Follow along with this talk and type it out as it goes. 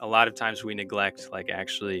a lot of times we neglect like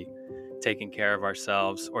actually taking care of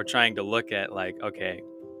ourselves or trying to look at like, okay,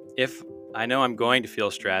 if I know I'm going to feel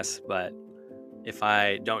stress, but if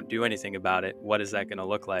I don't do anything about it, what is that going to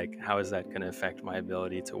look like? How is that going to affect my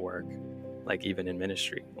ability to work, like even in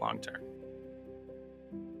ministry long term?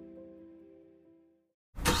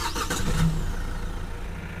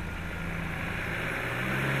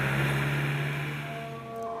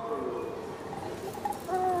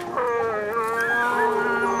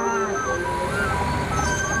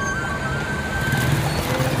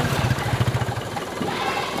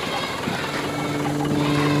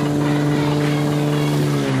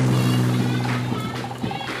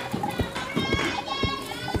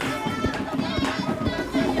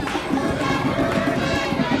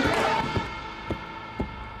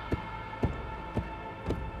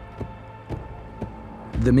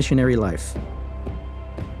 The missionary life.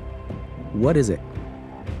 What is it?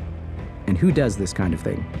 And who does this kind of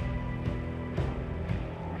thing?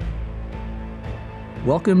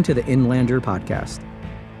 Welcome to the Inlander Podcast,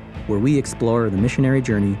 where we explore the missionary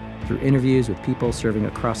journey through interviews with people serving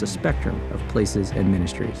across a spectrum of places and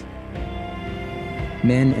ministries.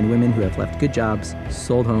 Men and women who have left good jobs,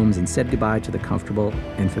 sold homes, and said goodbye to the comfortable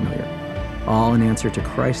and familiar, all in answer to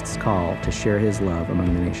Christ's call to share his love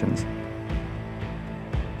among the nations.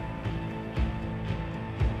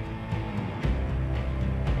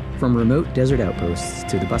 From remote desert outposts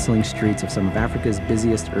to the bustling streets of some of Africa's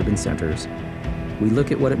busiest urban centers, we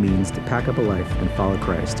look at what it means to pack up a life and follow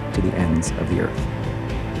Christ to the ends of the earth.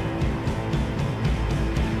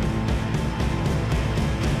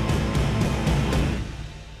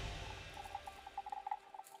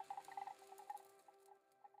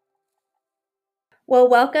 Well,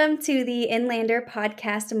 welcome to the Inlander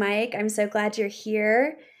Podcast, Mike. I'm so glad you're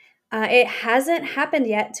here. It hasn't happened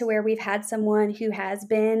yet to where we've had someone who has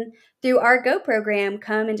been through our Go program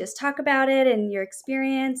come and just talk about it and your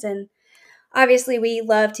experience. And obviously, we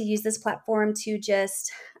love to use this platform to just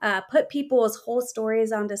put people's whole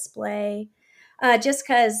stories on display, just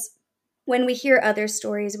because when we hear other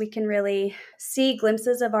stories, we can really see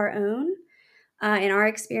glimpses of our own in our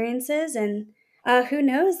experiences. And who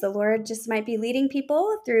knows, the Lord just might be leading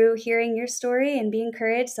people through hearing your story and be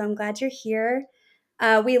encouraged. So I'm glad you're here.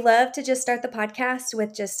 We love to just start the podcast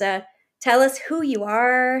with just tell us who you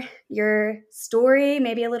are, your story,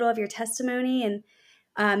 maybe a little of your testimony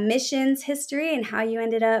and missions history and how you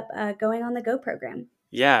ended up going on the Go program.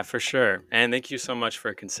 Yeah, for sure. And thank you so much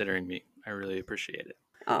for considering me. I really appreciate it.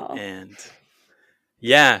 Oh, And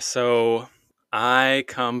yeah, so I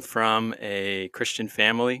come from a Christian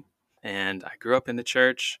family and I grew up in the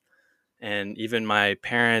church. And even my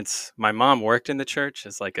parents, my mom worked in the church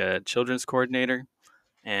as like a children's coordinator.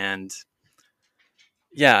 And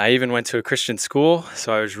yeah, I even went to a Christian school.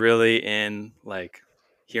 So I was really in like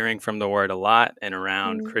hearing from the word a lot and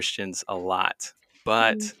around Christians a lot.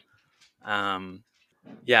 But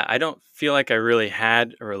yeah, I don't feel like I really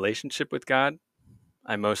had a relationship with God.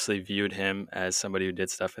 I mostly viewed him as somebody who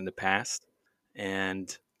did stuff in the past.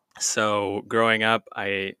 And so growing up,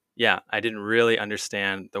 I didn't really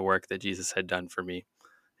understand the work that Jesus had done for me.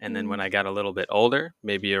 And then when I got a little bit older,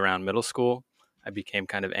 maybe around middle school, I became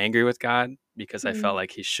kind of angry with God because I felt like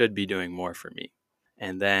he should be doing more for me.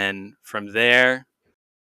 And then from there,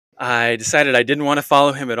 I decided I didn't want to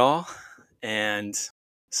follow him at all. And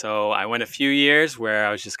so I went a few years where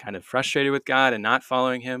I was just kind of frustrated with God and not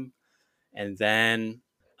following him. And then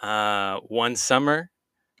one summer,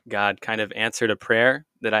 God kind of answered a prayer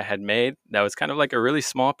that I had made that was kind of like a really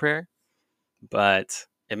small prayer, but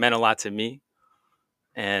it meant a lot to me.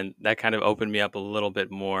 And that kind of opened me up a little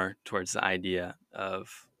bit more towards the idea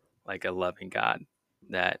of like a loving God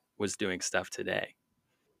that was doing stuff today.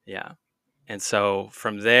 Yeah. And so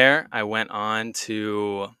from there, I went on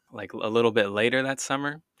to like a little bit later that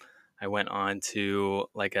summer, I went on to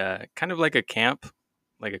like a kind of like a camp,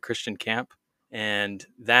 like a Christian camp. And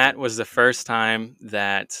that was the first time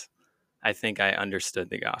that I think I understood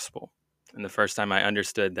the gospel. And the first time I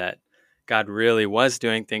understood that God really was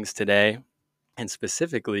doing things today. And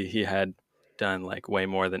specifically, he had done like way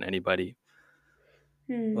more than anybody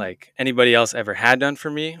else ever had done for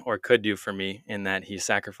me or could do for me, in that he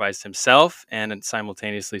sacrificed himself and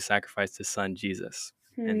simultaneously sacrificed his son, Jesus.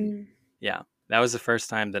 And yeah, that was the first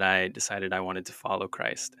time that I decided I wanted to follow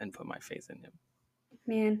Christ and put my faith in him.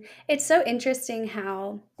 Man, it's so interesting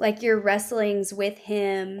how like your wrestlings with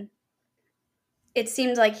him, it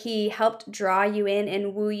seemed like he helped draw you in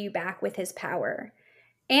and woo you back with his power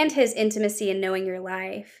and his intimacy and knowing your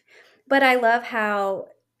life. But I love how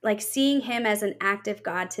like seeing him as an active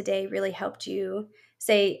God today really helped you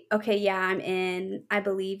say, okay, yeah, I'm in, I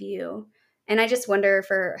believe you. And I just wonder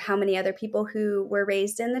for how many other people who were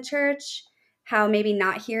raised in the church, how maybe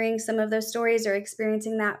not hearing some of those stories or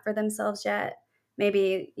experiencing that for themselves yet,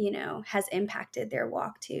 maybe, has impacted their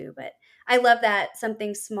walk too. But I love that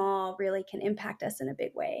something small really can impact us in a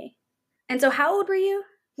big way. And so how old were you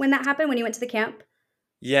when that happened, when you went to the camp?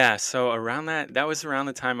 Yeah, so around that was around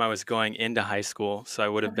the time I was going into high school, so I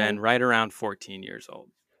would have been Okay. right around 14 years old.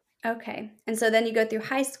 Okay. And so then you go through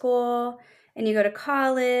high school and you go to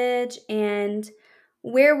college. And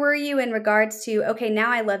where were you in regards to, okay,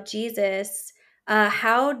 now I love Jesus?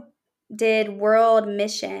 How did world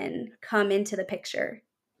mission come into the picture?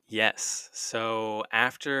 Yes. So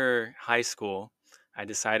after high school, I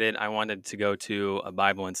decided I wanted to go to a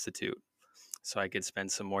Bible Institute so I could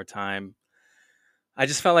spend some more time. I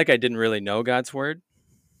just felt like I didn't really know God's word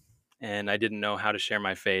and I didn't know how to share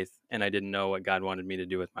my faith and I didn't know what God wanted me to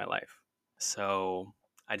do with my life. So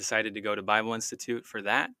I decided to go to Bible Institute for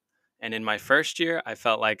that. And in my first year, I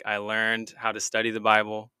felt like I learned how to study the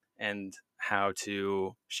Bible and how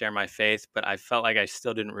to share my faith, but I felt like I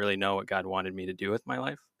still didn't really know what God wanted me to do with my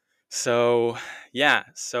life. So, yeah,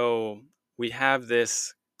 so we have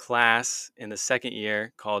this class in the second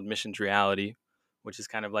year called Missions Reality, which is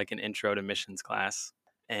kind of like an intro to missions class.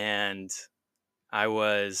 And I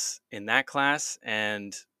was in that class,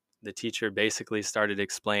 and the teacher basically started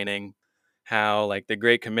explaining how, like, the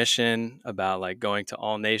Great Commission about like going to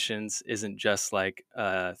all nations isn't just like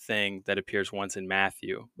a thing that appears once in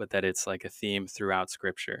Matthew, but that it's like a theme throughout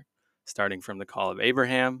Scripture, starting from the call of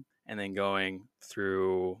Abraham and then going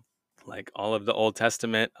through like all of the Old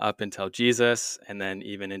Testament up until Jesus, and then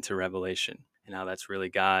even into Revelation, and how that's really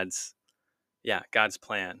God's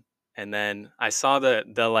plan. And then I saw the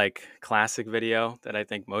like classic video that I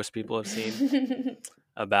think most people have seen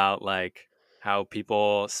about like how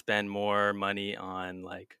people spend more money on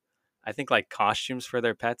like I think like costumes for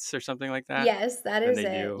their pets or something like that Yes, that than is they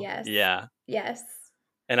it. do. Yes. Yeah. Yes.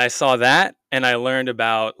 And I saw that and I learned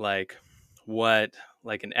about like what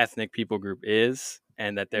like an ethnic people group is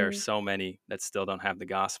and that there are Mm, so many that still don't have the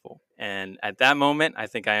gospel. And at that moment, I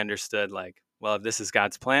think I understood like, well, if this is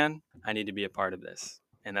God's plan, I need to be a part of this.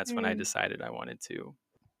 And that's when I mm. decided I wanted to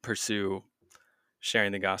pursue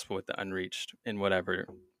sharing the gospel with the unreached in whatever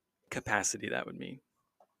capacity that would mean.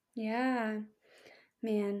 Yeah,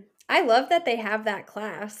 man. I love that they have that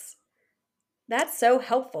class. That's so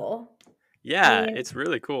helpful. I Yeah, mean, it's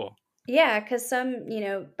really cool. yeah, because some,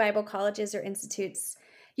 Bible colleges or institutes,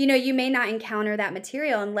 you may not encounter that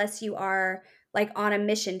material unless you are like on a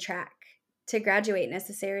mission track to graduate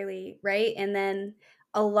necessarily, right? And then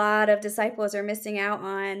a lot of disciples are missing out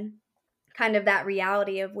on kind of that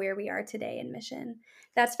reality of where we are today in mission.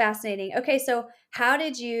 That's fascinating. Okay, so how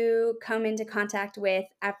did you come into contact with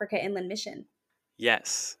Africa Inland Mission?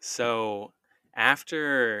 Yes. So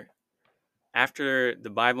after after the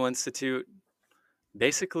Bible Institute,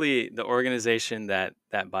 basically the organization that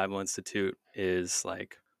Bible Institute is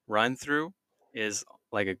like run through is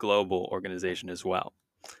like a global organization as well.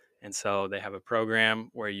 And so they have a program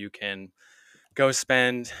where you can go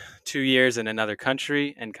spend 2 years in another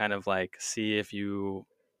country and kind of like see if you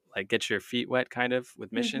like get your feet wet kind of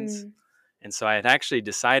with missions. Mhm. And so I had actually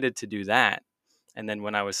decided to do that. And then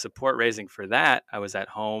when I was support raising for that, I was at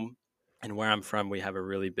home. And where I'm from, we have a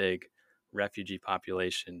really big refugee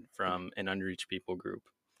population from an unreached people group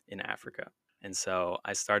in Africa. And so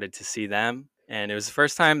I started to see them. And it was the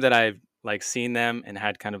first time that I've like seen them and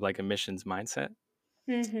had kind of like a missions mindset.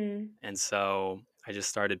 Mhm. And so I just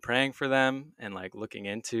started praying for them and like looking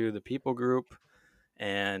into the people group.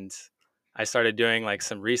 And I started doing like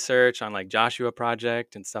some research on like Joshua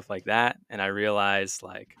Project and stuff like that. And I realized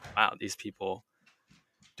like, wow, these people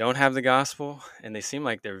don't have the gospel and they seem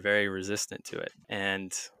like they're very resistant to it.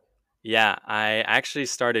 And yeah, I actually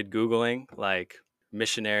started Googling like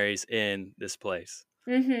missionaries in this place.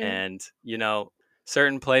 Mhm. And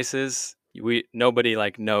certain places we nobody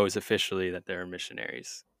like knows officially that there are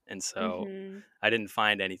missionaries. And so Mhm. I didn't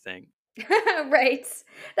find anything. Right.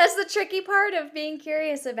 That's the tricky part of being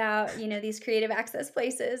curious about, these creative access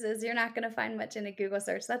places is you're not going to find much in a Google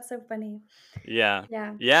search. That's so funny. Yeah.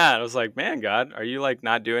 Yeah. Yeah, I was like, "Man, God, are you like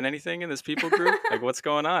not doing anything in this people group? Like what's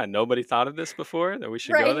going on? Nobody thought of this before that we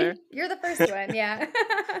should go Right. there?" You're the first one. Yeah.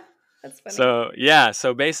 That's funny. So, yeah,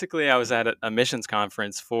 so basically I was at a missions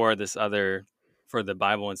conference for the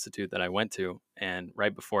Bible Institute that I went to and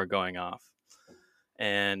right before going off.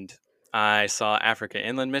 And I saw Africa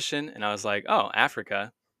Inland Mission and I was like, "Oh,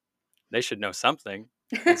 Africa, they should know something."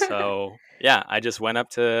 And so, yeah, I just went up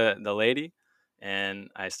to the lady and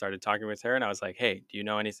I started talking with her and I was like, "Hey, do you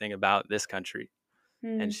know anything about this country?"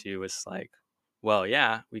 And Mm. she was like, "Well,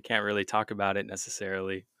 yeah, we can't really talk about it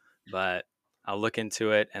necessarily, but I'll look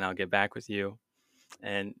into it and I'll get back with you.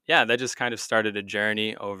 And yeah, that just kind of started a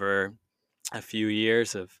journey over a few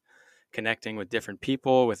years of connecting with different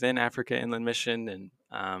people within Africa Inland Mission, and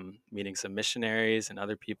meeting some missionaries and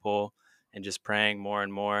other people, and just praying more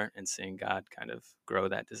and more and seeing God kind of grow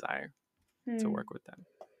that desire to Hmm, work with them.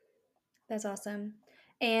 that's awesome.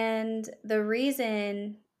 And the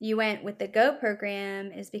reason you went with the Go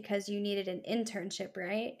program is because you needed an internship,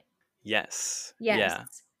 right? Yes. Yes.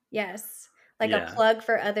 Yeah. Yes. Like a Yeah. plug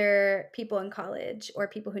for other people in college or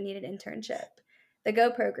people who need an internship. The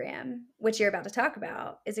Go program, which you're about to talk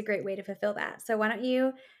about, is a great way to fulfill that. So why don't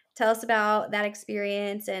you tell us about that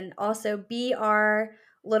experience and also be our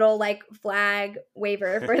little like flag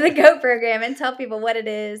waver for the Go program and tell people what it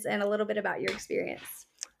is and a little bit about your experience.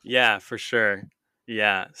 Yeah, for sure.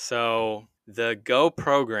 Yeah. So the Go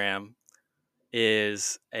program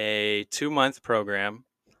is a 2-month program,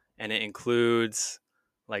 and it includes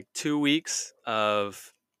like 2 weeks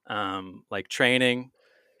of like training.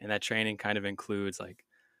 And that training kind of includes like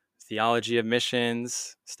theology of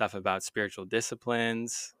missions, stuff about spiritual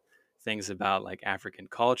disciplines, things about like African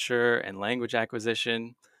culture and language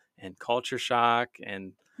acquisition and culture shock,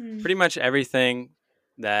 and Hmm. pretty much everything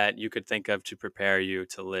that you could think of to prepare you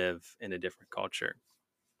to live in a different culture.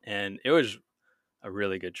 And it was a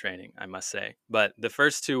really good training, I must say. But the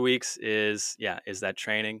first 2 weeks is that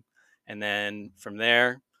training. And then from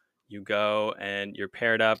there, you go and you're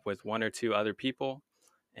paired up with one or two other people,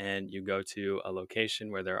 and you go to a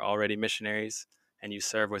location where there are already missionaries, and you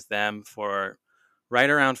serve with them for right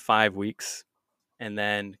around 5 weeks, and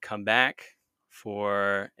then come back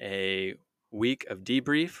for a week of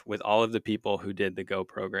debrief with all of the people who did the Go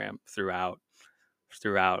program throughout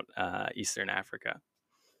Eastern Africa,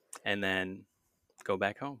 and then go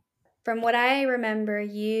back home. From what I remember,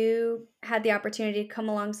 you had the opportunity to come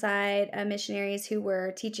alongside missionaries who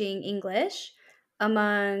were teaching English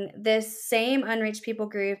among this same unreached people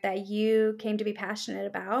group that you came to be passionate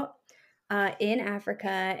about in Africa.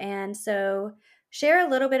 And so, share a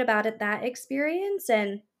little bit about it, that experience,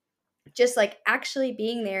 and just like actually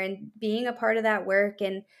being there and being a part of that work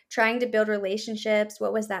and trying to build relationships.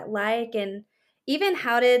 What was that like? And even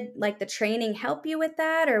how did like the training help you with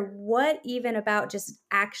that? Or what even about just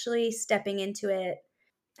actually stepping into it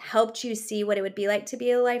helped you see what it would be like to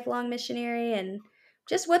be a lifelong missionary and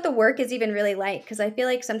just what the work is even really like? Because I feel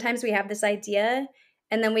like sometimes we have this idea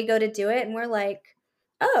and then we go to do it and we're like,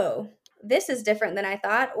 oh, this is different than I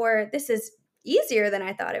thought, or this is easier than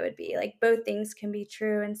I thought it would be. Like both things can be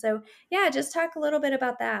true. And so, yeah, just talk a little bit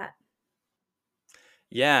about that.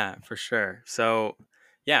 Yeah, for sure. So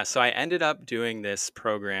I ended up doing this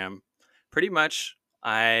program. Pretty much,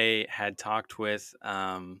 I had talked with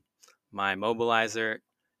my mobilizer,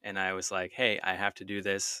 and I was like, hey, I have to do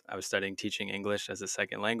this. I was studying teaching English as a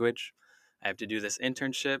second language. I have to do this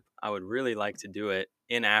internship. I would really like to do it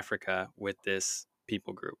in Africa with this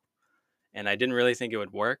people group. And I didn't really think it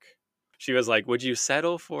would work. She was like, would you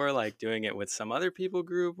settle for like doing it with some other people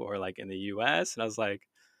group or like in the US? And I was like,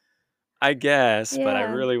 I guess, but I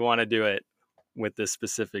Yeah. really want to do it with this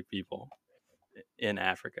specific people in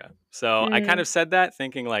Africa. So I kind Mm. of said that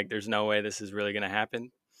thinking like there's no way this is really going to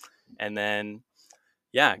happen. And then,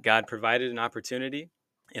 yeah, God provided an opportunity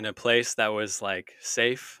in a place that was like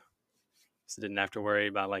safe. So didn't have to worry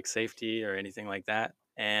about like safety or anything like that.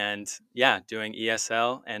 And yeah, doing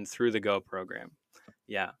ESL and through the Go program.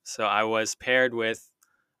 Yeah. So I was paired with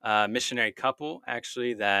a missionary couple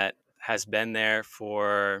actually that has been there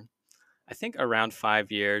for I think around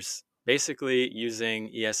 5 years, basically using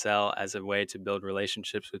ESL as a way to build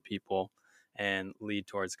relationships with people and lead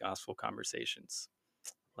towards gospel conversations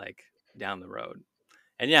like down the road.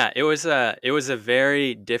 And yeah, it was a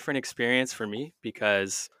very different experience for me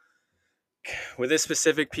because with this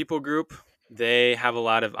specific people group, they have a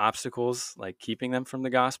lot of obstacles like keeping them from the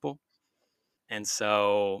gospel. And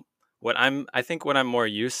so I think what I'm more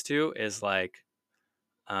used to is like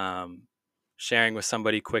um, sharing with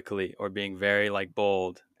somebody quickly or being very like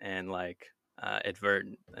bold and like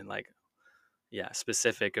advertent and like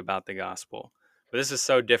specific about the gospel. But this is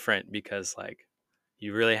so different because like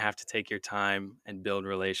you really have to take your time and build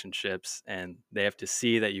relationships, and they have to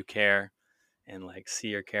see that you care and like see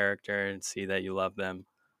your character and see that you love them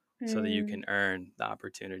so that you Mm. can earn the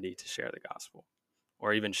opportunity to share the gospel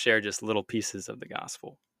or even share just little pieces of the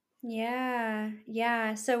gospel. Yeah.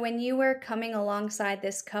 Yeah. So when you were coming alongside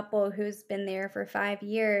this couple who's been there for 5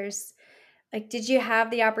 years, like, did you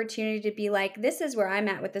have the opportunity to be like, "This is where I'm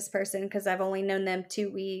at with this person because 'cause I've only known them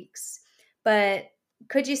 2 weeks." But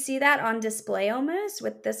could you see that on display almost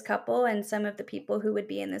with this couple and some of the people who would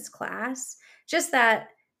be in this class? Just that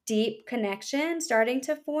deep connection starting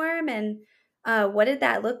to form, and What did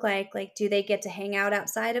that look like? Like, do they get to hang out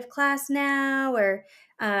outside of class now, or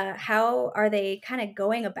how are they kind of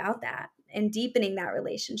going about that and deepening that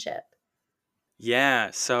relationship?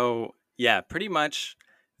 Yeah. So, yeah, pretty much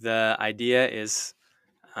the idea is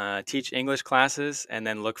teach English classes and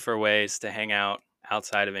then look for ways to hang out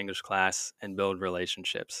outside of English class and build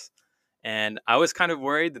relationships. And I was kind of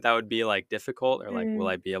worried that that would be like difficult, or like, will Mm,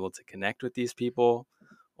 I be able to connect with these people,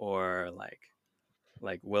 or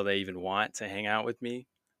like will they even want to hang out with me?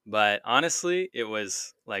 But honestly, it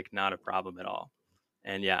was like not a problem at all.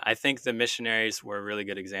 And yeah, I think the missionaries were a really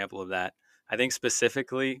good example of that. I think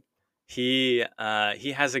specifically, he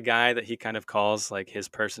has a guy that he kind of calls like his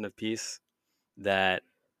person of peace, that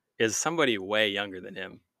is somebody way younger than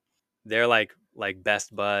him. They're like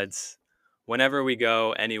best buds. Whenever we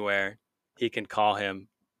go anywhere, he can call him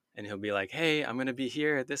and he'll be like, "Hey, I'm going to be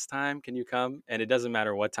here at this time. Can you come?" And it doesn't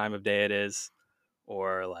matter what time of day it is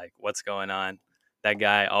or like what's going on. That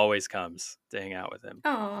guy always comes to hang out with him.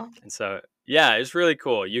 aw, And so, yeah, it's really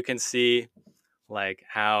cool. You can see like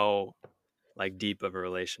how like deep of a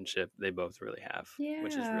relationship they both really have,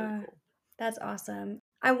 which is really yeah, cool. that's awesome.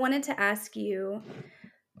 I wanted to ask you,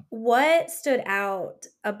 what stood out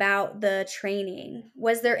about the training?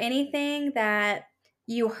 Was there anything that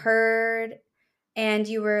you heard and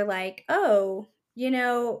you were like, "Oh,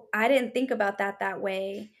 I didn't think about that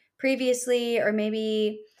way previously," or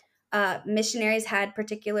maybe missionaries had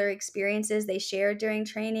particular experiences they shared during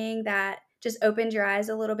training that just opened your eyes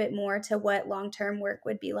a little bit more to what long-term work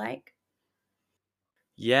would be like?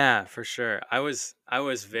 Yeah, for sure. I was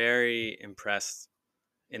very impressed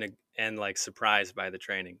in a and like surprised by the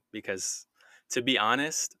training, because to be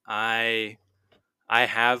honest, I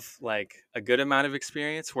have like a good amount of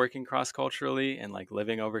experience working cross culturally and like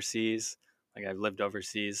living overseas. Like I've lived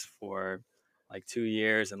overseas for like 2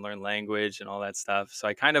 years and learned language and all that stuff. So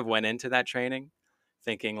I kind of went into that training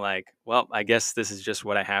thinking like, well, I guess this is just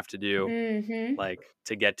what I have to do, Mhm. like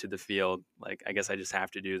to get to the field. Like I guess I just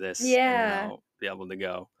have to do this and then Yeah. I'll be able to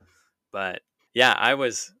go. But yeah,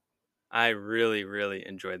 I really, really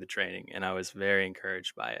enjoyed the training and I was very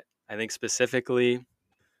encouraged by it. I think specifically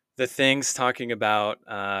the things talking about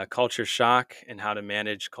culture shock and how to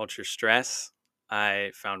manage culture stress,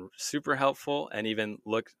 I found super helpful. And even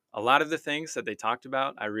looked a lot of the things that they talked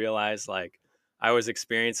about, I realized like I was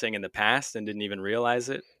experiencing in the past and didn't even realize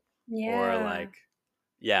it. Or Yeah. like,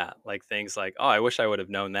 yeah, like things like, oh, I wish I would have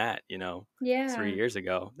known that, 3 Yeah. years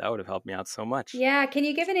ago. That would have helped me out so much. Yeah, can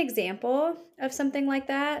you give an example of something like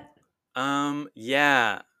that?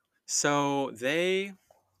 Yeah. So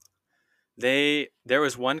there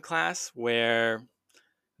was one class where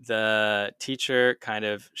the teacher kind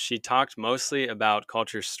of she talked mostly about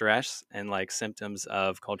culture stress and like symptoms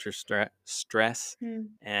of culture stress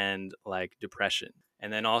Hmm. and like depression,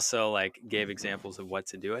 and then also like gave examples of what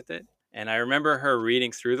to do with it. And I remember her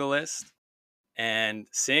reading through the list and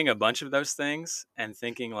seeing a bunch of those things and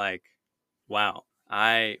thinking like, wow,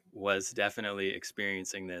 I was definitely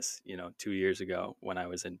experiencing this 2 years ago when I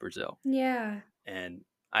was in Brazil. Yeah. And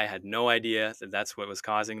I had no idea that that's what was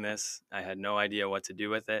causing this. I had no idea what to do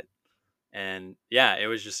with it. And yeah, it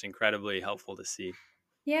was just incredibly helpful to see.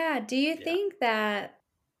 Yeah, do you Yeah. think that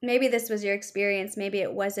maybe this was your experience, maybe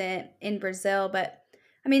it wasn't in Brazil, but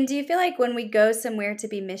I mean, do you feel like when we go somewhere to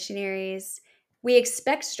be missionaries, we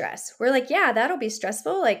expect stress? We're like, yeah, that'll be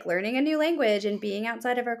stressful, like learning a new language and being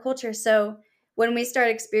outside of our culture. So when we start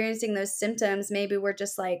experiencing those symptoms, maybe we're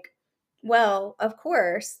just like, well, of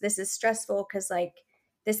course, this is stressful because, like,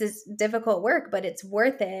 this is difficult work, but it's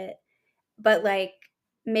worth it. But, like,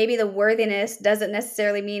 maybe the worthiness doesn't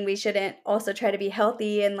necessarily mean we shouldn't also try to be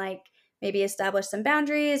healthy and, like, maybe establish some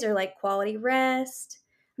boundaries or, like, quality rest.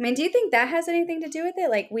 I mean, do you think that has anything to do with it?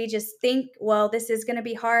 Like, we just think, well, this is gonna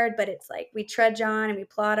be hard, but it's like we trudge on and we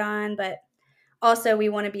plod on, but also we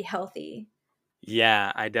wanna be healthy.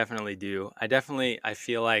 Yeah, I definitely do. I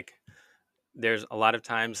feel like there's a lot of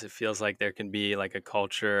times it feels like there can be like a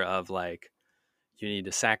culture of like you need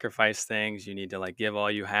to sacrifice things, you need to like give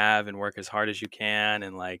all you have and work as hard as you can,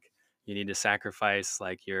 and like you need to sacrifice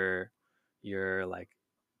like your like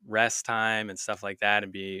rest time and stuff like that,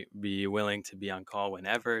 and be willing to be on call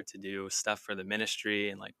whenever to do stuff for the ministry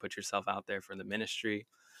and like put yourself out there for the ministry,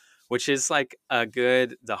 which is like a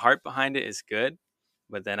good the heart behind it is good.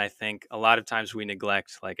 But then I think a lot of times we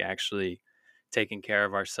neglect like actually taking care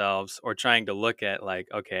of ourselves, or trying to look at like,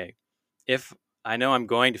 okay, if I know I'm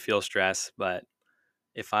going to feel stress, but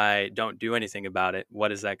if I don't do anything about it,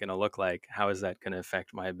 what is that going to look like? How is that going to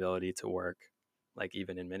affect my ability to work, like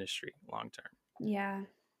even in ministry long term? Yeah.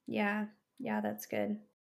 Yeah. Yeah, that's good.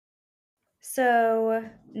 So,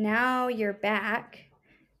 now you're back.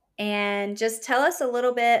 and just tell us a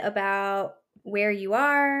little bit about where you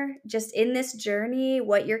are, just in this journey,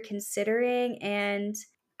 what you're considering. And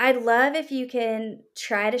I'd love if you can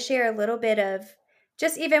try to share a little bit of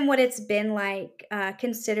just even what it's been like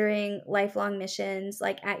considering lifelong missions,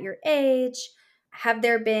 like at your age. Have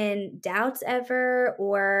there been doubts ever,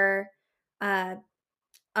 or uh,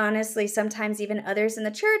 honestly, sometimes even others in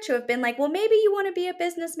the church who have been like, well, maybe you want to be a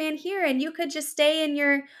businessman here and you could just stay in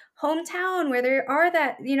your hometown where there are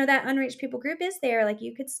that, that unreached people group is there. Like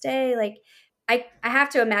you could stay. Like I have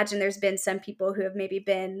to imagine there's been some people who have maybe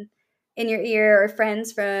been in your ear or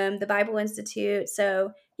friends from the Bible Institute.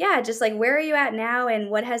 So yeah, just like where are you at now and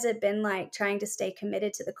what has it been like trying to stay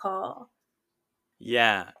committed to the call?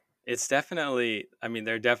 Yeah, it's definitely, I mean,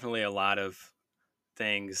 there are definitely a lot of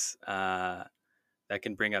things that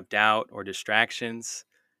can bring up doubt or distractions.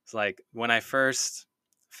 It's like when I first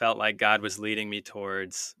felt like God was leading me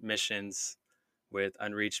towards missions with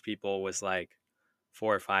unreached people was like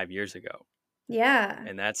 4 or 5 years ago. Yeah.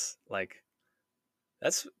 And that's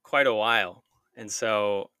quite a while. And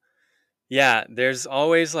so, yeah, there's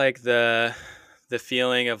always like the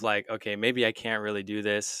feeling of like, okay, maybe I can't really do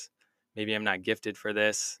this. Maybe I'm not gifted for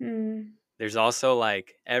this. Mm, There's also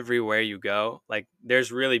like everywhere you go, like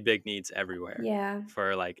there's really big needs everywhere yeah.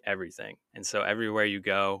 for like everything. And so everywhere you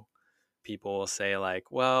go, people will say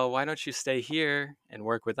like, well, why don't you stay here and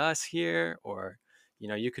work with us here? Or,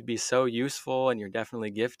 you could be so useful and you're definitely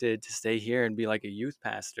gifted to stay here and be like a youth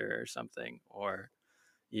pastor or something. Or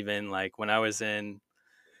even like when I was in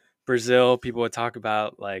Brazil, people would talk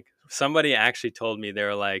about like somebody actually told me they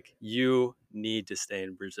were like, you need to stay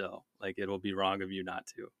in Brazil. Like it will be wrong of you not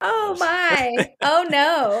to. I Oh was my. Oh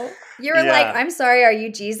no. You were like, yeah. I'm sorry, are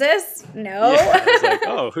you Jesus? No. Yeah. I was like,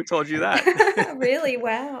 oh, who told you that? I Really?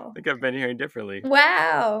 Wow. think I've been hearing differently.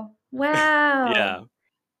 Wow. Wow. Yeah.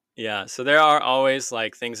 Yeah. So there are always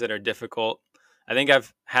like things that are difficult. I think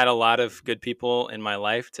I've had a lot of good people in my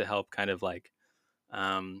life to help kind of like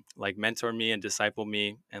mentor me and disciple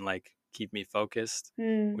me and like keep me focused,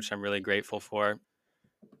 Mm. which I'm really grateful for.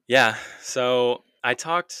 Yeah. So I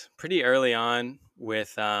talked pretty early on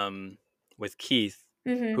with Keith,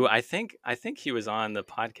 who Mhm. I think he was on the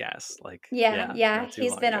podcast Yeah, yeah, not too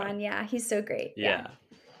he's long been ago. on. Yeah, he's so great. Yeah. Yeah.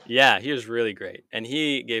 Yeah, he was really great. And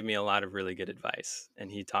he gave me a lot of really good advice.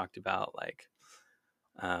 And he talked about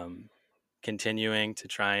um continuing to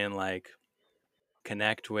try and like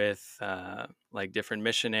connect with like different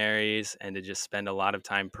missionaries and to just spend a lot of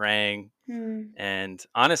time praying. Mm. And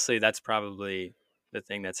honestly, that's probably the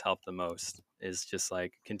thing that's helped the most is just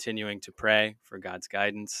like continuing to pray for God's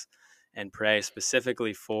guidance and pray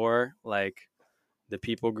specifically for like the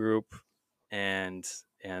people group and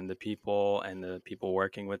the people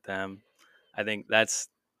working with them. I think that's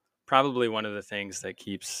probably one of the things that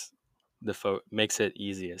keeps makes it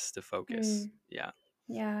easiest to focus. Mm. Yeah.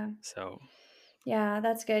 Yeah. So, Yeah,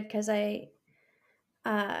 that's good because I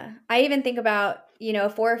even think about, a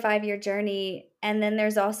 4 or 5 year journey. And then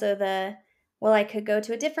there's also well, I could go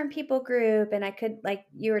to a different people group and I could, like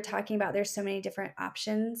you were talking about, there's so many different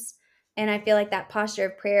options. And I feel like that posture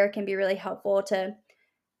of prayer can be really helpful to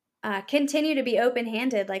continue to be open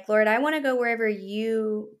handed. Like, Lord, I want to go wherever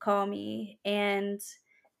you call me. And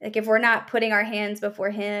like, if we're not putting our hands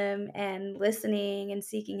before Him and listening and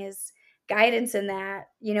seeking His guidance in that,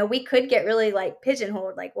 we could get really like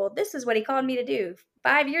pigeonholed, like, well, this is what He called me to do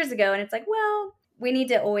 5 years ago. And it's like, well, we need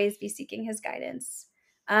to always be seeking His guidance.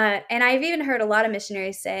 And I've even heard a lot of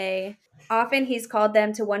missionaries say often He's called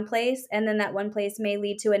them to one place, and then that one place may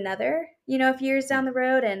lead to another, a few years down the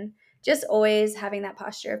road. And just always having that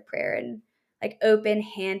posture of prayer and like open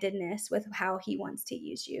handedness with how He wants to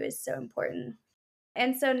use you is so important.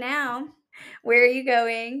 And so now, where are you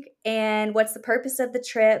going and what's the purpose of the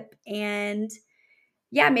trip? And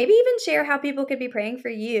yeah, maybe even share how people could be praying for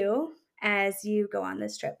you as you go on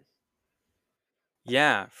this trip.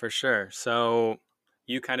 yeah, for sure. So,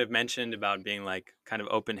 you kind of mentioned about being like kind of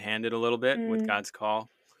open-handed a little bit with Mm, God's call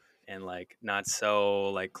and like not so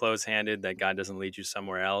like close-handed that God doesn't lead you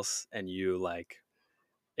somewhere else and you like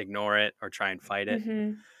ignore it or try and fight it.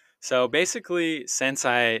 mm-hmm. So basically, since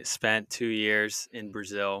I spent 2 years in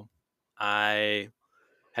Brazil, I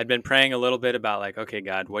had been praying a little bit about like, okay,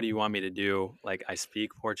 God, what do you want me to do? Like, I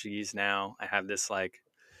speak Portuguese now. I have this like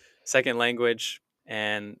second language,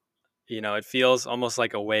 and it feels almost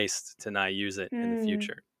like a waste to not use it in the Mm,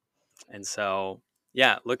 future. And so,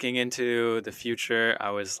 yeah, looking into the future, I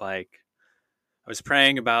was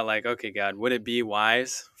praying about like, okay, God, would it be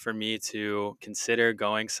wise for me to consider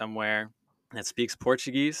going somewhere that speaks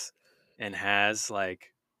Portuguese and has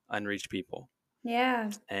like unreached people? yeah.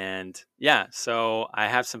 And yeah, so I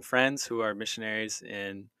have some friends who are missionaries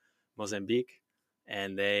in Mozambique,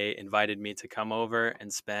 and they invited me to come over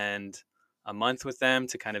and spend a month with them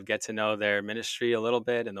to kind of get to know their ministry a little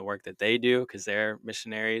bit and the work that they do because they're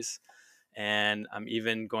missionaries. And I'm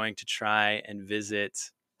even going to try and visit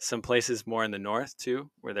some places more in the north too,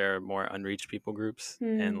 where there are more unreached people groups,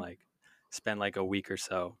 and Hmm. like spend like a week or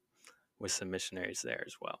so with some missionaries there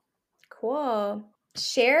as well. Cool.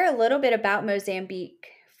 Share a little bit about Mozambique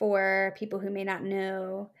for people who may not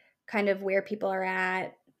know kind of where people are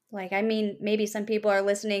at. Like, I mean, maybe some people are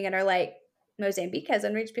listening and are like, Mozambique has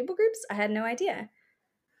unreached people groups? I had no idea.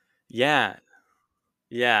 Yeah,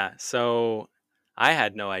 yeah. So I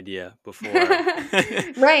had no idea before.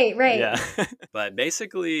 Right, right. Yeah. But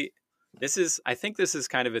basically, I think this is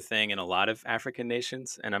kind of a thing in a lot of African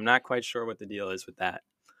nations, and I'm not quite sure what the deal is with that.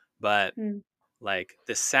 But Hmm. like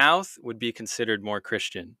the South would be considered more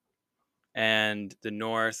Christian, and the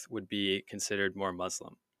North would be considered more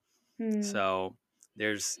Muslim. Hmm. So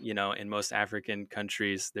there's, in most African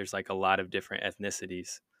countries, there's like a lot of different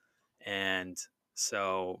ethnicities. And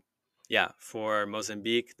so, yeah, for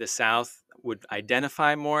Mozambique, the South would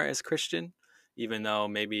identify more as Christian, even though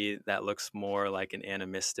maybe that looks more like an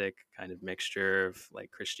animistic kind of mixture of like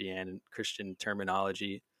Christian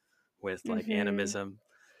terminology with like Mm-hmm. animism.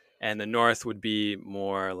 And the North would be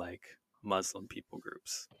more like Muslim people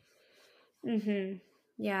groups. Mm-hmm.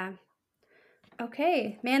 Yeah.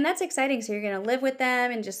 Okay. Man, that's exciting. So you're going to live with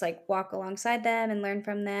them and just like walk alongside them and learn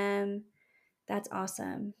from them. That's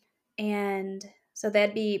awesome. And so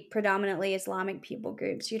that'd be predominantly Islamic people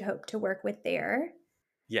groups you'd hope to work with there.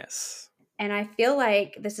 Yes. And I feel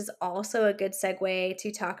like this is also a good segue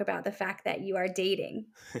to talk about the fact that you are dating.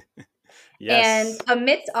 And Yes.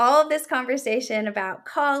 amidst all of this conversation about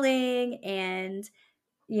calling and,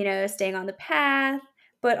 staying on the path,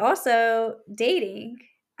 but also dating,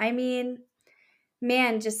 I mean,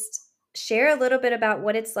 man, just share a little bit about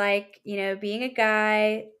what it's like, being a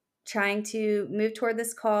guy trying to move toward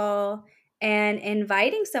this call and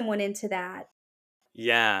inviting someone into that.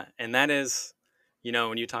 Yeah. And that is,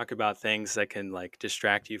 when you talk about things that can like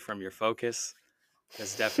distract you from your focus,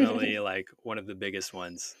 that's definitely like one of the biggest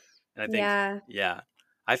ones. And I think, Yeah. yeah,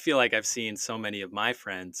 I feel like I've seen so many of my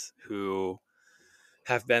friends who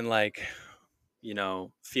have been like,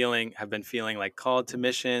 have been feeling like called to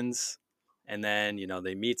missions. And then,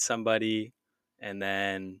 they meet somebody, and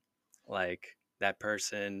then like that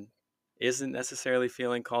person isn't necessarily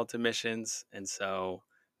feeling called to missions. And so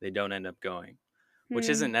they don't end up going, which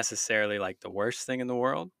isn't Hmm. necessarily like the worst thing in the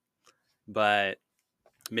world, but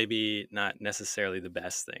maybe not necessarily the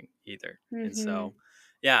best thing either. And Mhm. so,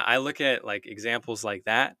 yeah, I look at like examples like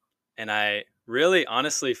that, and I really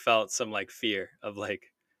honestly felt some like fear of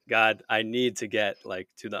like, God, I need to get like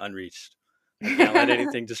to the unreached. I can't let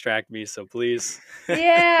anything distract me. So please,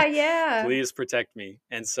 Yeah, yeah. please protect me.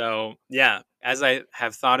 And so, yeah, as I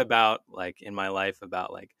have thought about like in my life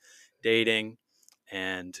about like dating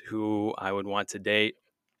and who I would want to date,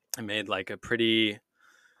 I made like a pretty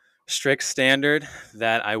strict standard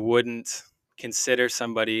that I wouldn't consider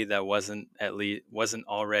somebody that wasn't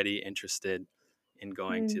already interested in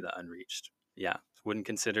going to Mm. the unreached. Yeah, wouldn't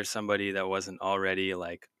consider somebody that wasn't already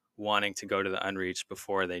like wanting to go to the unreached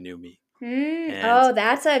before they knew me. Mm. And Oh,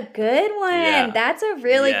 that's a good one. yeah, That's a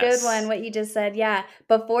really good one, yes. what you just said. Yeah,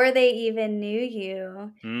 before they even knew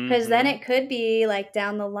you. Because then Mhm. it could be like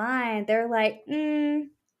down the line, they're like,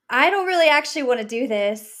 I don't really actually want to do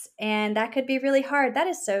this. And that could be really hard. That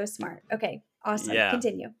is so smart. Okay, awesome. Yeah.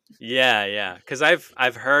 Continue. Yeah, yeah, cuz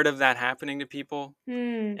I've heard of that happening to people,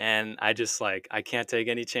 Hmm. and I just like I can't take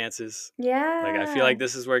any chances. Like I feel Yeah. like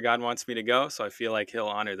this is where God wants me to go, so I feel like he'll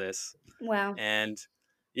honor this. Wow. And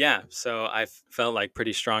yeah, so I felt like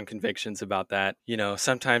pretty strong convictions about that.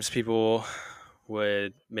 Sometimes people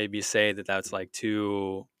would maybe say that that's like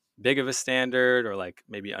too big of a standard or like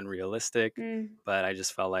maybe unrealistic, Mm. but I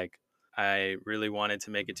just felt like I really wanted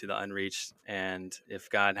to make it to the unreached. And if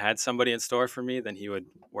God had somebody in store for me, then he would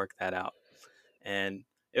work that out. And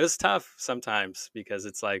it was tough sometimes because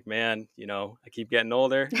it's like, man, I keep getting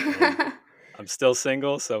older and I'm still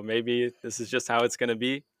single. So maybe this is just how it's going to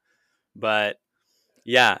be. But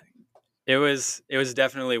yeah, it was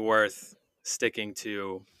definitely worth sticking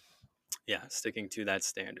to sticking to that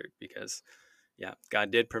standard because yeah, God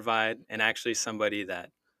did provide, and actually somebody that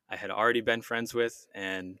I had already been friends with,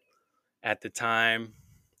 and at the time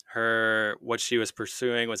her what she was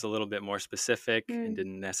pursuing was a little bit more specific and Mm.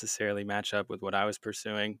 didn't necessarily match up with what I was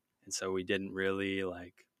pursuing, and so we didn't really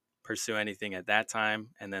like pursue anything at that time.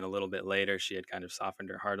 And then a little bit later she had kind of softened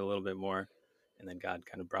her heart a little bit more, and then God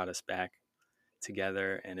kind of brought us back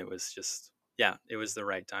together, and it was just, yeah, it was the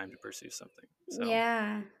right time to pursue something. So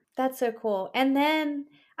Yeah. That's so cool. And then,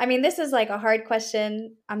 I mean, this is like a hard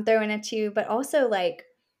question I'm throwing at you, but also like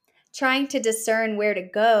trying to discern where to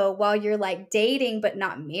go while you're like dating but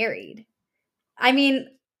not married. I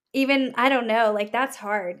mean, even I don't know, like that's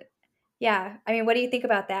hard. Yeah. I mean, what do you think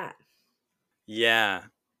about that? Yeah.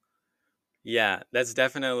 Yeah, that's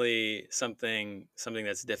definitely something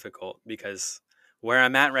that's difficult because where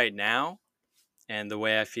I'm at right now and the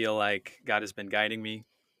way I feel like God has been guiding me,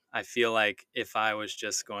 I feel like if I was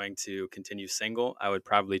just going to continue single, I would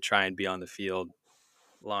probably try and be on the field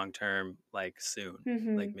long term, like soon,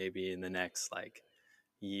 like Mhm. maybe in the next like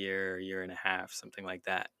year and a half, something like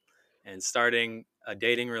that. And starting a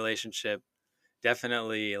dating relationship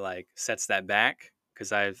definitely like sets that back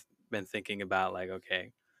because I've been thinking about like,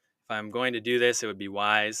 okay, if I'm going to do this, it would be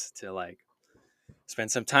wise to like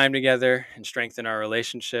spend some time together and strengthen our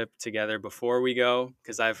relationship together before we go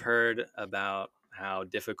because I've heard about how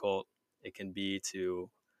difficult it can be to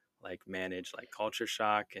like manage like culture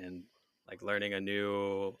shock and like learning a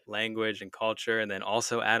new language and culture and then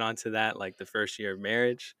also add on to that like the first year of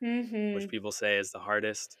marriage, which Mhm. people say is the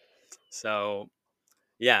hardest. So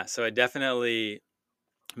yeah, so it definitely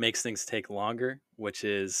makes things take longer,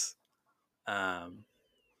 um,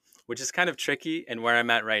 which is kind of tricky. And where I'm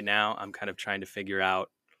at right now, I'm kind of trying to figure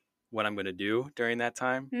out what I'm going to do during that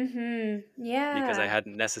time Mhm. because I Yeah.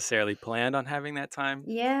 hadn't necessarily planned on having that time.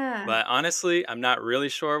 Yeah. But honestly, I'm not really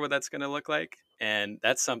sure what that's going to look like. And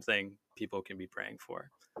that's something people can be praying for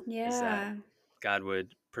is that Yeah. God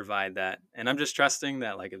would provide that. And I'm just trusting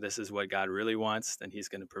that, like, if this is what God really wants, then He's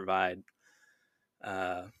going to provide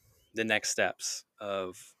uh, the next steps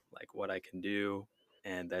of like what I can do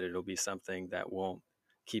and that it'll be something that won't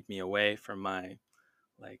keep me away from my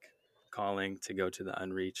like calling to go to the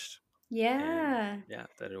unreached and Yeah. yeah,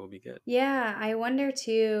 that it will be good. Yeah, I wonder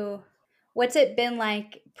too, what's it been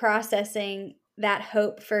like processing that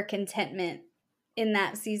hope for contentment in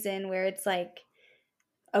that season where it's like,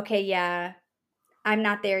 okay, yeah, I'm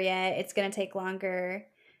not there yet. It's going to take longer.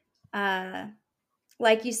 Uh,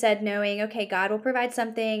 like you said, knowing, okay, God will provide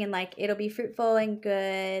something and like it'll be fruitful and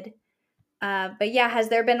good. But yeah, has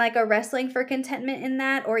there been like a wrestling for contentment in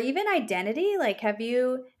that or even identity? Like, have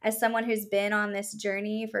you, as someone who's been on this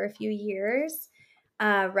journey for a few years,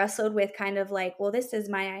 wrestled with kind of like, well, this is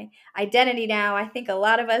my identity now? I think a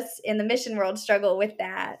lot of us in the mission world struggle with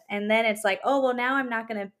that. And then it's like, oh, well, now I'm not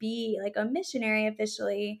going to be like a missionary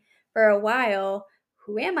officially for a while.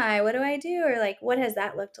 Who am I? What do I do? Or like, what has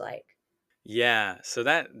that looked like? Yeah, so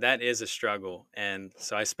that is a struggle. And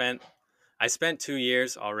so I spent 2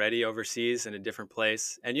 years already overseas in a different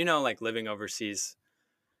place. And like living overseas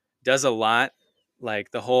does a lot.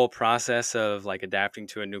 Like the whole process of like adapting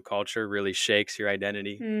to a new culture really shakes your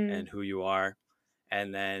identity Hmm. and who you are.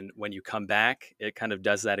 And then when you come back, it kind of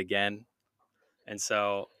does that again. And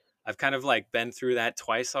so I've kind of like been through that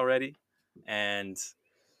twice already. And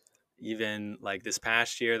even like this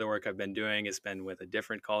past year, the work I've been doing has been with a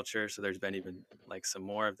different culture. So there's been even like some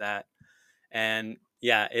more of that. And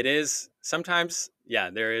yeah, it is sometimes, yeah,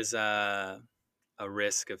 there is a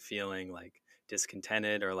risk of feeling like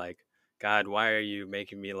discontented or like, God, why are you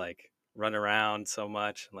making me like run around so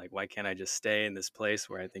much? Like, why can't I just stay in this place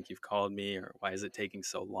where I think you've called me? Or why is it taking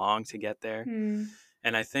so long to get there? Hmm.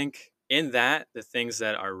 And I think in that, the things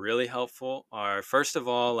that are really helpful are, first of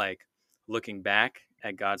all, like looking back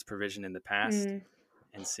at God's provision in the past Hmm.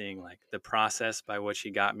 and seeing like the process by which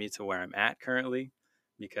He got me to where I'm at currently.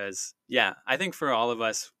 Because, yeah, I think for all of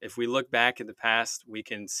us, if we look back at the past, we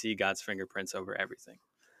can see God's fingerprints over everything,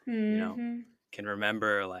 you know, Hmm. can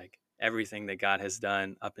remember like everything that God has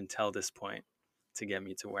done up until this point to get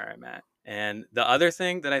me to where I'm at. And the other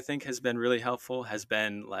thing that I think has been really helpful has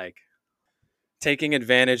been like taking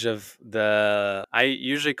advantage of I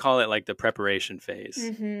usually call it like the preparation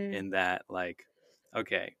phase Hmm. in that like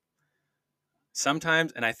okay,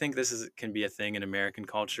 sometimes, and I think this is can be a thing in American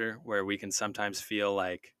culture where we can sometimes feel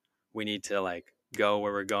like we need to like go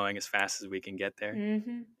where we're going as fast as we can get there,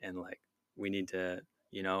 Hmm. and like we need to,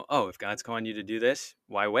 oh, if God's calling you to do this,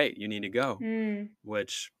 why wait? You need to go, Hmm.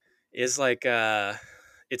 which is like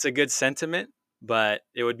it's a good sentiment, but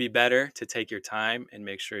it would be better to take your time and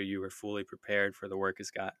make sure you are fully prepared for the work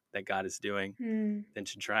that God is doing Hmm. than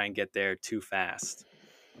to try and get there too fast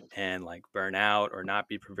and like burn out or not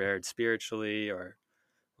be prepared spiritually or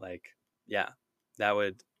like yeah, that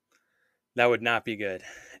would that would not be good.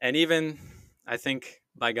 And even I think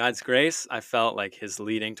by God's grace, I felt like his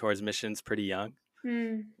leading towards missions pretty young,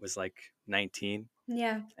 Hmm. was like 19.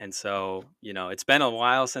 Yeah. And so, it's been a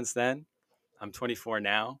while since then. I'm 24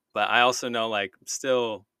 now, but I also know like I'm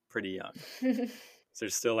still pretty young.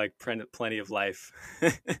 there's still like plenty of life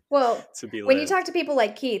Well, to be when you talk lived. to people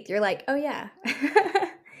like Keith, you're like, "Oh, yeah."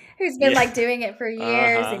 Who's been, Yeah. like, doing it for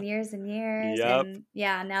years Uh-huh. and years and years, Yep. and,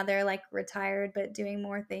 yeah, now they're, like, retired but doing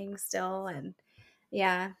more things still, and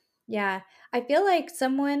yeah, yeah. I feel like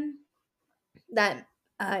someone that,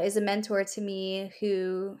 is a mentor to me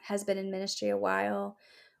who has been in ministry a while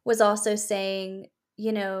was also saying,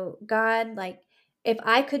 "God, like, if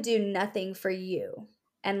I could do nothing for you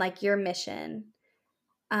and, like, your mission,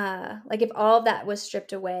 like, if all of that was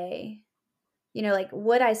stripped away, like,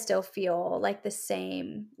 would I still feel like the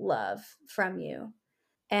same love from you?"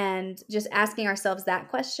 And just asking ourselves that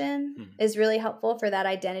question Mhm. is really helpful for that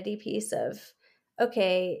identity piece of,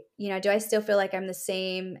 okay, do I still feel like I'm the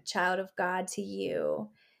same child of God to you?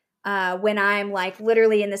 When I'm like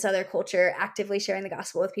literally in this other culture, actively sharing the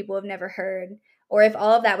gospel with people who've never heard, or if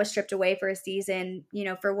all of that was stripped away for a season,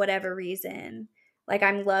 for whatever reason, like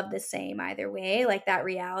I'm loved the same either way, like that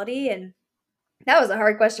reality. And that was a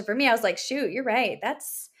hard question for me. I was like, shoot, you're right.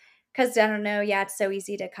 That's because I don't know. Yeah, it's so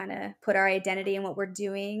easy to kind of put our identity in what we're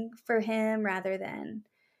doing for him rather than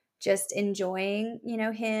just enjoying,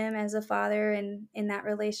 him as a father and in that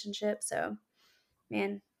relationship. So,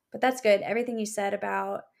 man, but that's good. Everything you said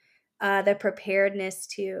about the preparedness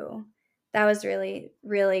too, that was really,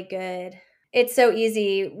 really good. It's so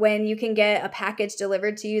easy when you can get a package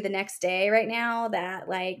delivered to you the next day right now that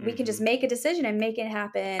like we can just Mhm. make a decision and make it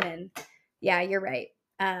happen. And yeah, you're right.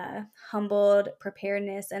 Humbled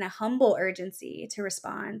preparedness and a humble urgency to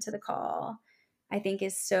respond to the call, I think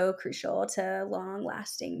is so crucial to long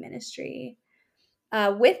lasting ministry.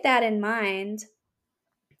 With that in mind,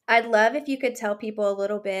 I'd love if you could tell people a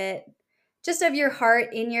little bit just of your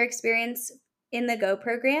heart in your experience in the Go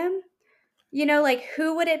program. Like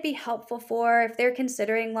who would it be helpful for if they're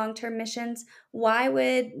considering long-term missions? Why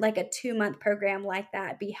would like a 2-month program like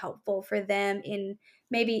that be helpful for them in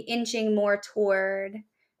maybe inching more toward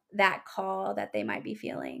that call that they might be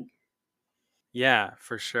feeling? Yeah,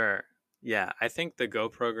 for sure. Yeah, I think the Go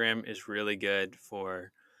program is really good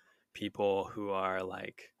for people who are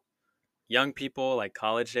like young people, like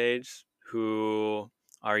college age, who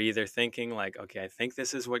are either thinking like, okay, I think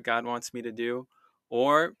this is what God wants me to do,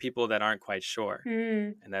 or people that aren't quite sure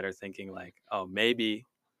Mm, and that are thinking like, oh, maybe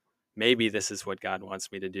this is what God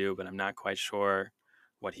wants me to do, but I'm not quite sure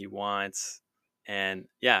what he wants. And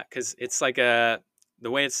yeah, cuz it's like the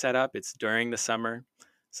way it's set up, it's during the summer.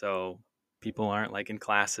 So people aren't like in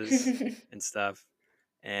classes and stuff.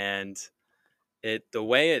 And the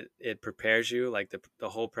way it prepares you, like the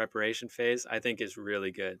whole preparation phase, I think is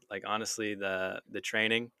really good. Like honestly, the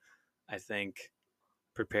training, I think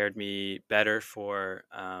prepared me better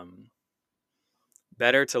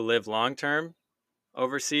to live long term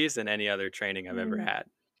overseas than any other training I've ever mm. had.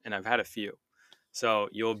 And I've had a few. So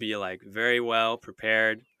you'll be like very well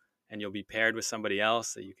prepared, and you'll be paired with somebody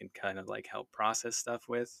else that you can kind of like help process stuff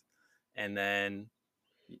with. And then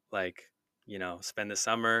like, spend the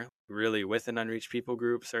summer really with an unreached people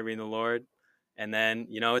group serving the Lord. And then,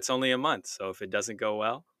 it's only a month. So if it doesn't go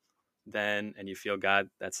well, then, and you feel God,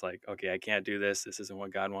 that's like, okay, I can't do this. This isn't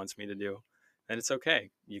what God wants me to do. Then it's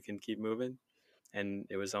okay. You can keep moving. And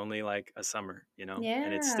it was only like a summer,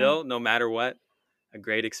 and it's Yeah. still, no matter what, a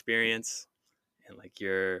great experience. And like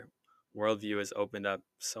your worldview has opened up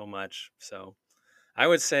so much. So I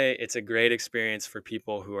would say it's a great experience for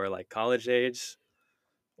people who are like college age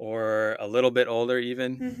or a little bit older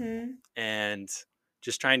even, Mm-hmm. and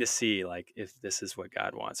just trying to see like if this is what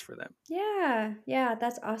God wants for them. Yeah. Yeah.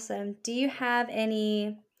 That's awesome. Do you have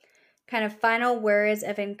any kind of final words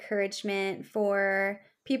of encouragement for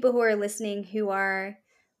people who are listening who are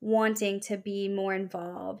wanting to be more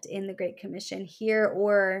involved in the Great Commission here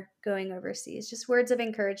or going overseas? Just words of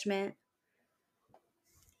encouragement.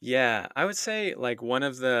 Yeah, I would say like one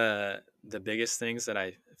of the biggest things that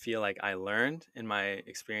I feel like I learned in my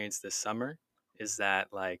experience this summer is that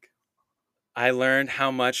like I learned how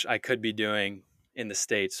much I could be doing in the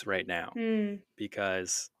States right now, Hmm.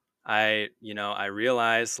 because I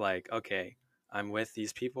realized like, okay, I'm with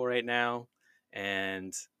these people right now,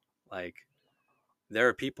 and like there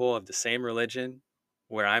are people of the same religion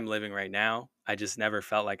where I'm living right now. I just never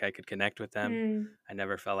felt like I could connect with them. Hmm. I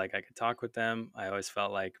never felt like I could talk with them. I always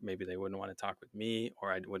felt like maybe they wouldn't want to talk with me,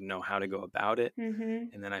 or I wouldn't know how to go about it.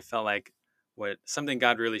 Mm-hmm. And then I felt like what something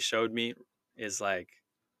God really showed me is like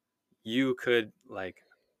you could like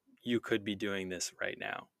you could be doing this right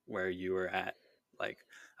now where you were at. Like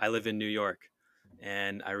I live in New York,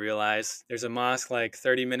 and I realized there's a mosque like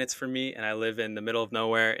 30 minutes from me, and I live in the middle of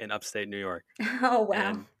nowhere in upstate New York. Oh,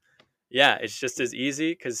 wow. And yeah, it's just as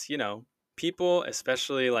easy because, people,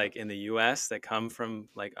 especially like in the US that come from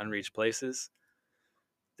like unreached places,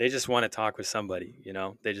 they just want to talk with somebody,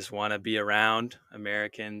 they just want to be around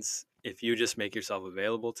Americans. If you just make yourself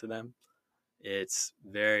available to them, it's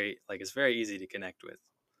very easy to connect with.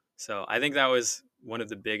 So I think that was one of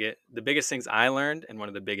the biggest things I learned, and one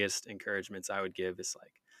of the biggest encouragements I would give is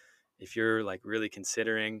like, if you're like really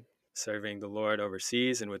considering serving the Lord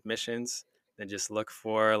overseas and with missions, then just look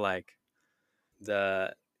for like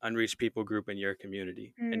the unreached people group in your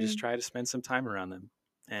community and just try to spend some time around them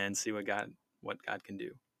and see what God can do.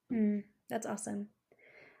 That's awesome.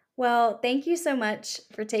 Well, thank you so much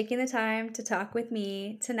for taking the time to talk with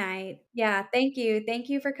me tonight. Yeah, thank you. Thank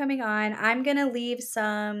you for coming on. I'm going to leave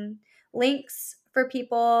some links for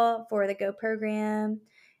people for the Go program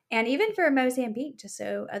and even for Mozambique, just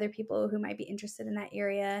so other people who might be interested in that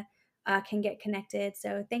area can get connected.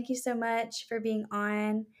 So thank you so much for being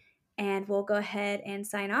on, and we'll go ahead and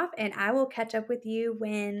sign off, and I will catch up with you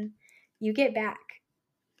when you get back.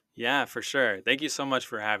 Yeah, for sure. Thank you so much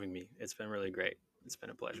for having me. It's been really great. It's been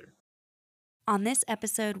a pleasure. On this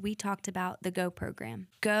episode, we talked about the Go program.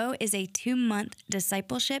 Go is a 2-month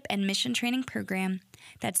discipleship and mission training program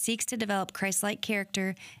that seeks to develop Christ-like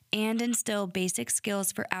character and instill basic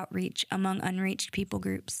skills for outreach among unreached people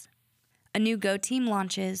groups. A new Go team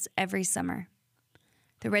launches every summer.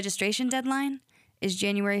 The registration deadline is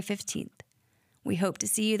January 15th. We hope to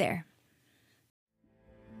see you there.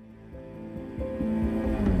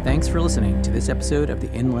 Thanks for listening to this episode of the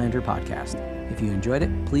Inlander Podcast. If you enjoyed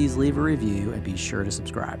it, please leave a review and be sure to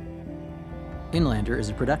subscribe. Inlander is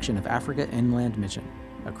a production of Africa Inland Mission,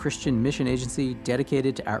 a Christian mission agency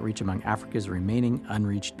dedicated to outreach among Africa's remaining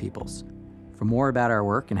unreached peoples. For more about our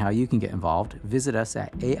work and how you can get involved, visit us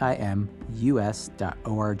at aimus.org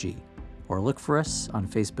or look for us on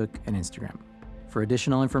Facebook and Instagram. For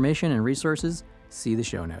additional information and resources, see the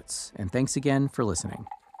show notes. And thanks again for listening.